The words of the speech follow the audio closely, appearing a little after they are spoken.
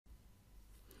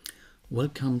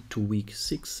Welcome to week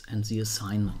 6 and the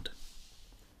assignment.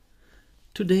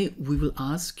 Today we will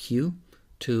ask you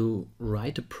to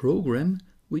write a program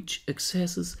which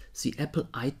accesses the Apple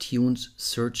iTunes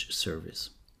search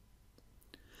service.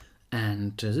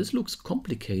 And this looks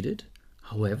complicated.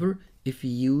 However, if we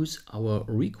use our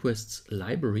requests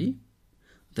library,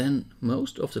 then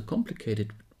most of the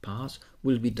complicated parts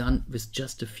will be done with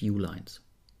just a few lines.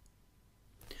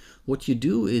 What you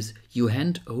do is you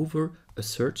hand over a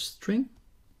search string,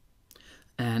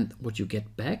 and what you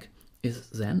get back is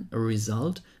then a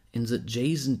result in the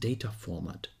JSON data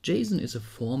format. JSON is a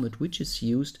format which is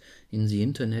used in the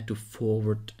internet to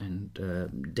forward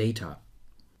data.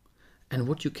 And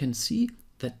what you can see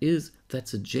that the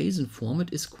JSON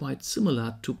format is quite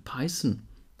similar to Python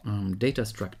data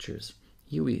structures.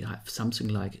 Here we have something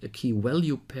like a key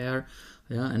value pair,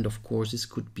 and of course this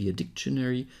could be a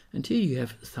dictionary, and here you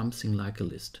have something like a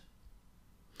list.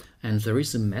 And there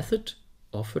is a method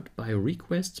offered by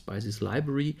requests by this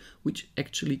library which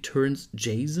actually turns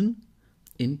JSON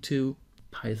into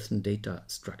Python data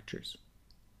structures.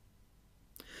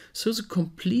 So the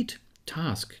complete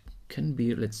task can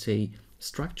be, let's say,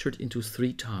 structured into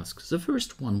 3 tasks. The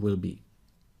first one will be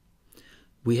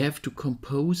we have to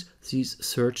compose this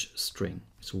search string.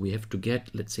 So we have to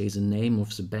get, let's say, the name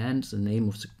of the band, the name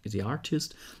of the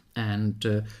artist,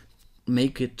 and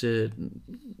make it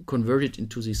convert it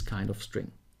into this kind of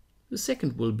string. The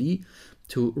second will be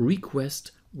to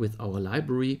request with our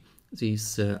library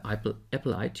this Apple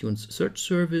iTunes search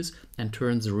service and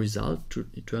turn the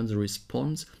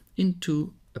response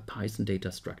into a Python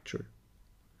data structure.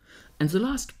 And the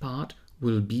last part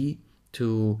will be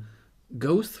to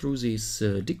go through this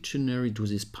dictionary, to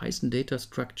these Python data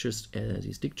structures,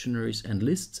 these dictionaries and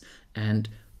lists, and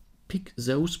pick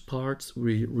those parts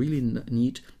we really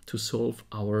need to solve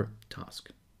our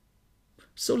task.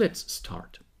 So let's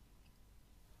start.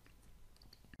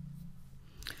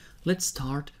 Let's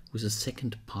start with the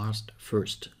second part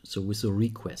first, so with a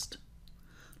request.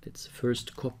 Let's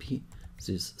first copy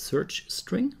this search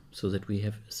string so that we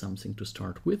have something to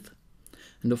start with.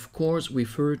 And of course, we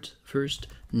first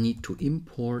need to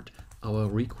import our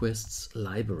requests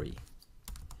library.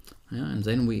 And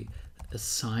then we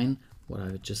assign what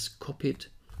I just copied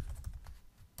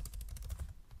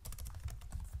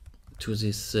to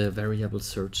this variable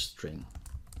search string.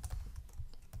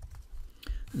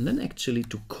 And then actually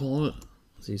to call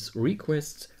this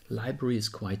requests library is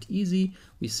quite easy.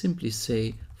 We simply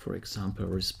say, for example,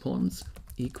 response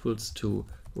equals to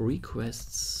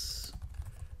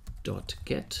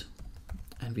requests.get,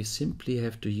 and we simply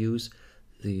have to use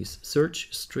this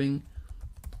search string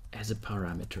as a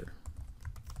parameter.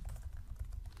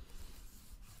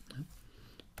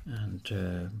 And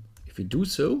if we do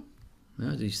so,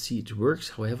 you see it works.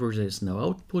 However, there is no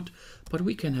output, but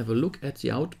we can have a look at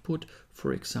the output,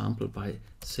 for example, by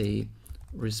say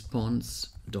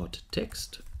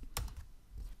response.text.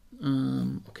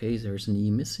 Okay, there's an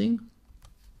E missing.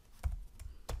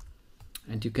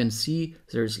 And you can see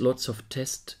there's lots of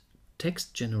text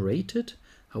generated.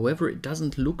 However, it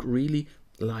doesn't look really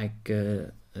like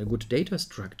a good data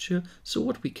structure. So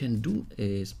what we can do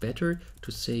is better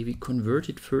to say we convert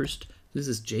it first. This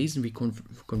is JSON. We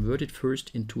convert it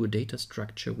first into a data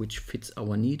structure which fits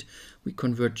our need. We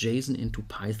convert JSON into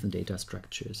Python data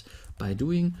structures by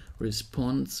doing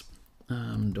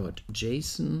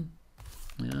response.json.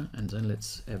 And then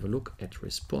let's have a look at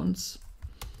response.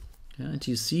 And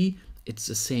you see it's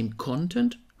the same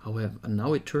content. However,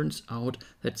 now it turns out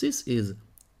that this is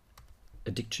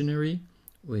a dictionary,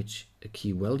 which a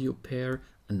key value pair,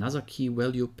 another key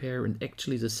value pair, and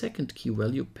actually the second key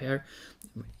value pair.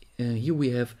 Here we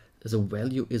have the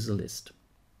value is a list.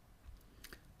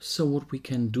 So what we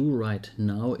can do right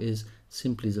now is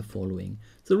simply the following.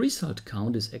 The result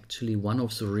count is actually one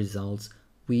of the results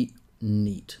we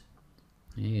need.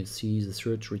 You see the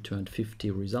search returned 50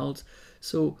 results.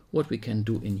 So what we can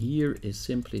do in here is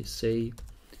simply say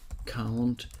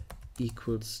count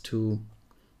equals to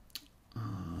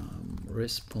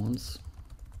response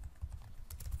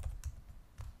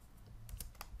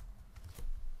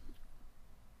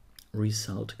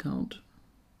result count.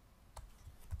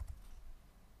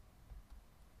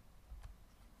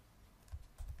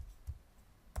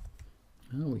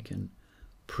 Now we can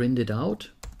print it out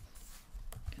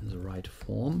in the right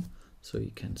form. So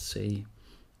you can say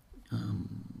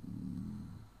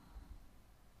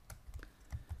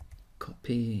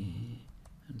copy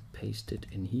and paste it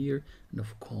in here. And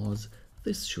of course,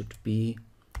 this should be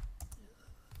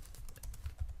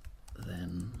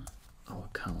then our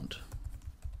count.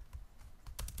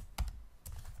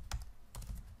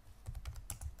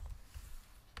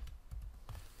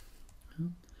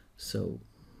 So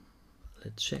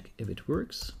let's check if it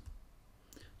works.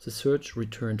 The search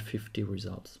returned 50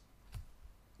 results.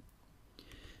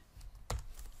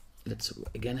 Let's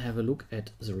again have a look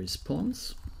at the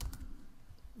response.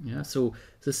 Yeah, so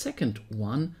the second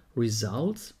one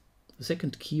results, the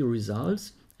second key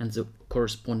results, and the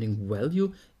corresponding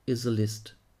value is a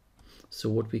list. So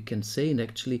what we can say, and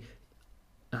actually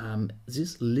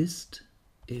this list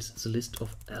is the list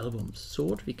of albums. So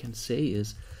what we can say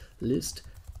is list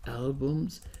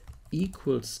albums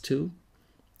equals to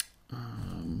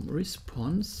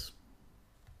response,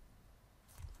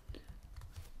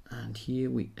 and here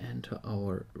we enter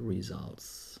our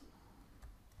results.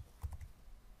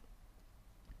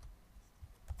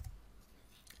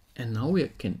 And now we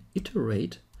can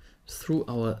iterate through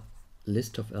our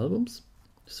list of albums.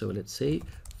 So let's say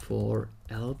for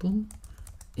album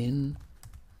in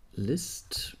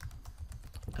list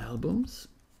albums,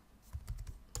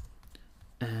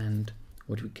 and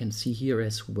what we can see here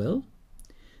as well,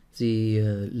 the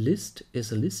list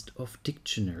is a list of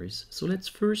dictionaries. So let's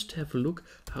first have a look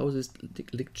how this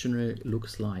dictionary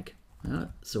looks like.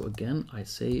 So again, I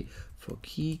say for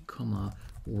key comma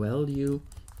value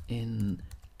in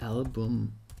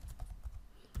album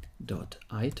dot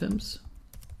items.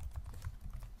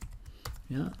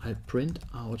 I print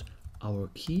out our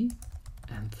key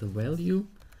and the value,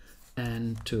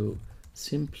 and to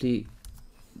simply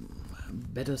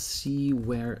better see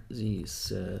where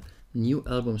these new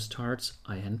album starts,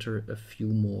 I enter a few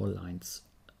more lines,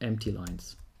 empty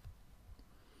lines.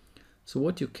 So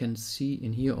what you can see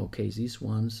in here, okay, these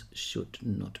ones should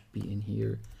not be in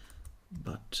here,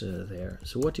 but there.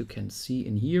 So what you can see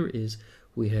in here is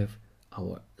we have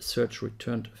our search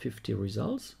returned 50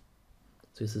 results.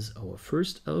 This is our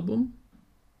first album,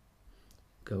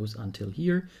 goes until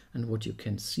here, and what you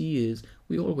can see is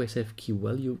we always have key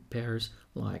value pairs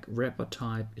like wrapper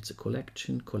type, it's a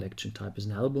collection, collection type is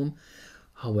an album.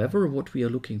 However, what we are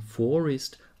looking for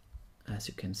is, as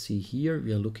you can see here,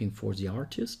 we are looking for the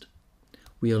artist,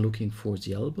 we are looking for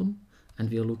the album, and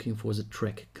we are looking for the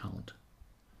track count.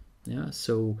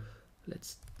 So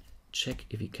let's check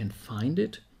if we can find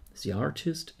it. The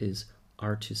artist is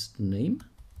artist name.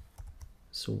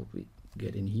 So what we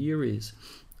get in here is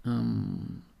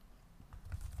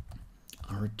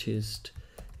artist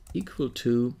equal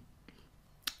to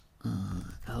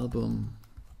album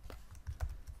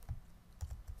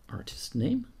artist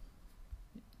name.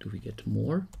 Do we get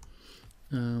more?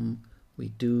 We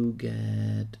do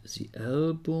get the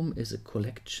album is a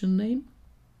collection name.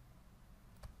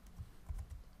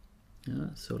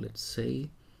 So let's say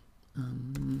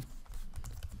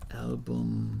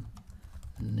album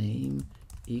name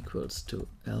equals to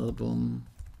album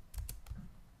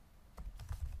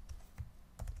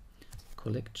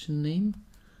collection name,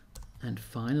 and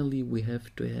finally we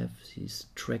have to have this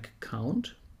track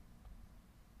count.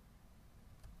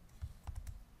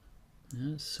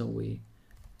 So we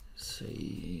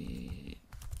say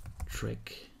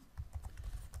track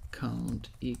count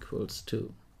equals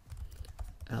to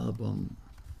album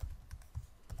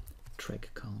track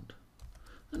count.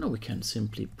 And now we can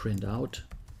simply print out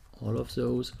all of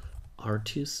those: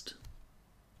 artist,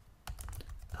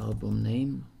 album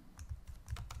name,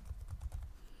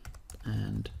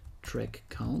 and track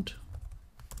count.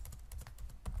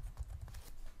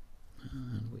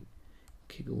 And we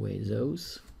kick away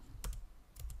those.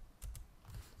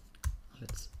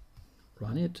 Let's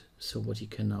run it. So what you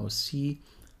can now see,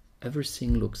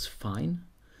 everything looks fine.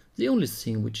 The only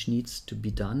thing which needs to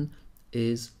be done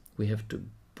is we have to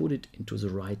put it into the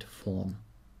right form.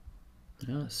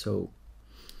 So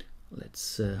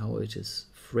let's how it is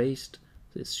phrased.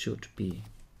 This should be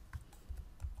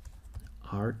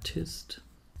artist.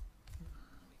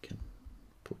 We can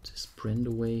put this print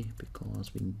away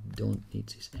because we don't need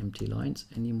these empty lines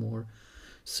anymore.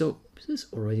 So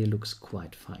this already looks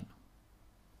quite fine.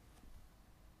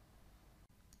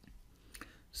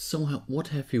 So what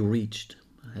have we reached?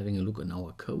 Having a look on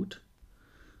our code.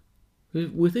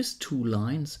 With these two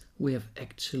lines, we have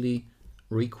actually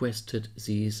requested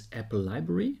this Apple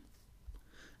library,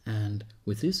 and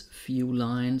with these few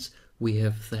lines we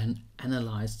have then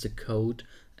analyzed the code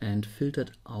and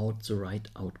filtered out the right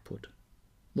output.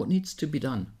 What needs to be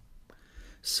done?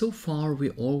 So far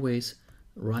we're always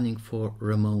running for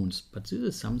Ramones, but this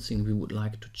is something we would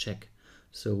like to check.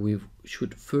 So we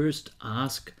should first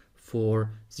ask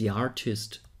for the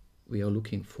artist we are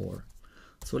looking for.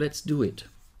 So let's do it.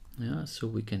 So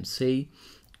we can say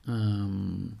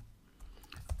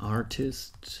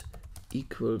artist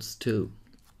equals to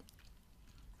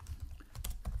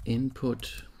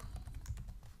input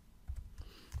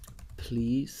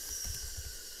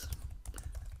please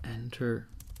enter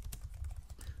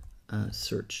a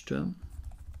search term.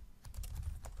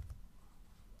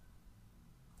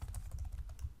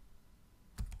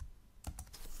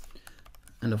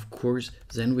 And of course,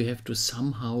 then we have to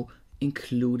somehow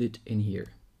include it in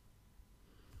here.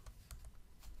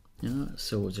 Yeah,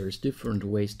 so there's different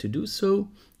ways to do so.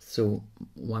 So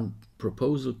one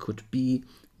proposal could be,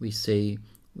 we say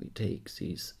we take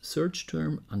this search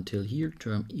term until here,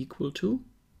 term equal to.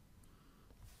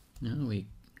 Now we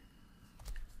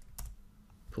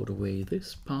put away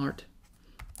this part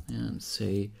and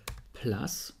say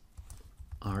plus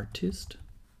artist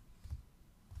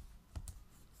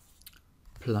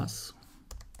plus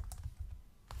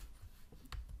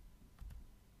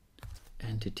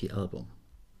entity album.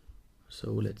 So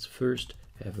let's first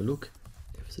have a look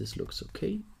if this looks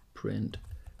okay. Print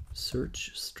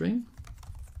search string.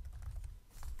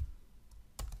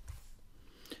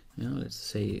 Now let's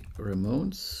say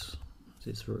Ramones.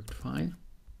 This worked fine.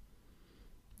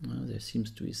 There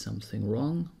seems to be something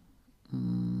wrong.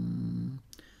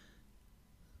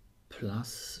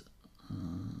 Plus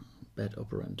bad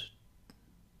operand.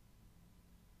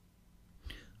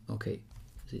 Okay,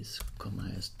 this comma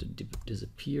has to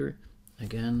disappear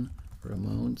again.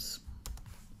 Ramones.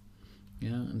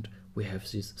 Yeah, and we have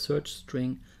this search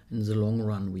string. In the long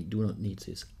run, we do not need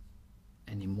this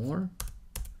anymore.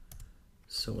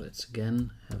 So let's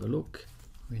again have a look.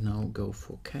 We now go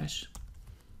for cache,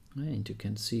 and you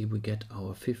can see we get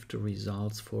our 50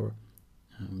 results for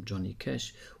Johnny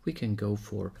Cash. We can go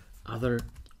for other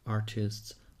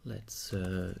artists. Let's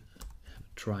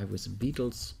try with the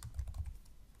Beatles.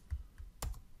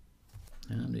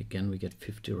 And again, we get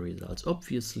 50 results.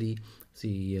 Obviously,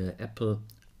 the Apple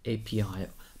API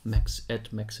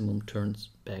at maximum turns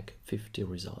back 50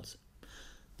 results.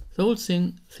 The whole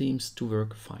thing seems to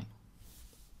work fine.